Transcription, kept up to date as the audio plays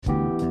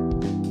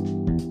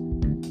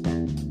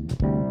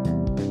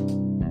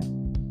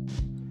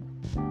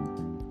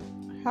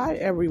Hi,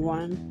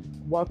 everyone.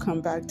 Welcome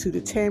back to the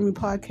Tammy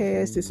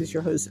podcast. This is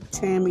your host,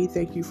 Tammy.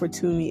 Thank you for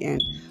tuning in.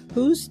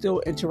 Who's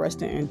still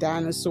interested in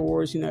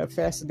dinosaurs,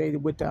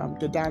 fascinated with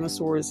the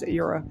dinosaurs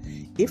era?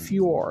 If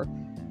you are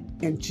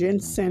in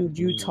Jensen,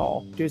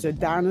 Utah, there's a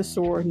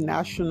dinosaur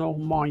national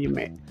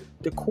monument.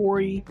 The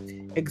Corey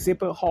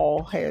Exhibit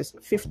Hall has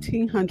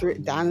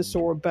 1,500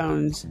 dinosaur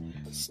bones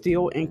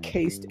still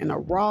encased in a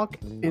rock,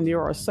 and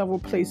there are several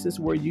places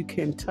where you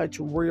can touch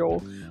real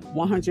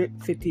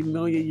 150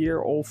 million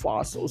year old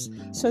fossils.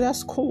 So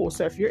that's cool.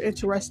 So if you're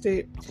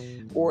interested,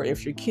 or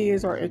if your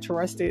kids are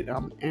interested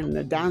in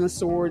the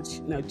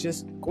dinosaurs,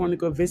 just going to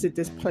go visit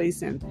this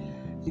place and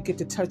you get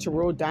to touch a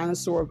real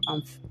dinosaur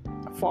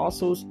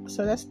fossils.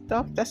 So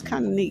that's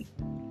kind of neat.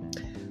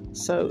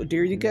 So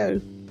there you go.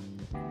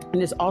 And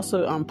there's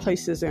also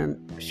places in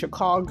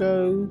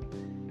Chicago,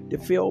 the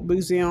Field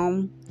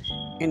Museum,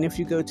 and if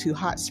you go to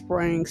Hot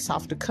Springs,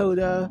 South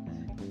Dakota,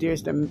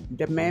 there's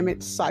the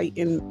Mammoth Site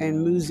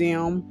and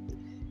Museum,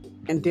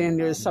 and then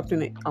there's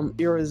something in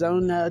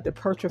Arizona, the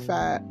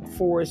Petrified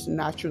Forest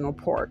National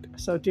Park.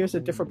 So there's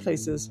different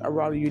places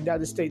around the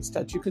United States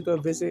that you could go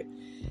visit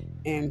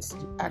and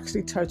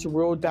actually touch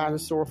real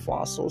dinosaur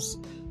fossils.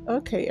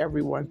 Okay,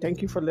 everyone,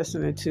 thank you for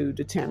listening to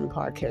the Tammy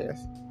Podcast.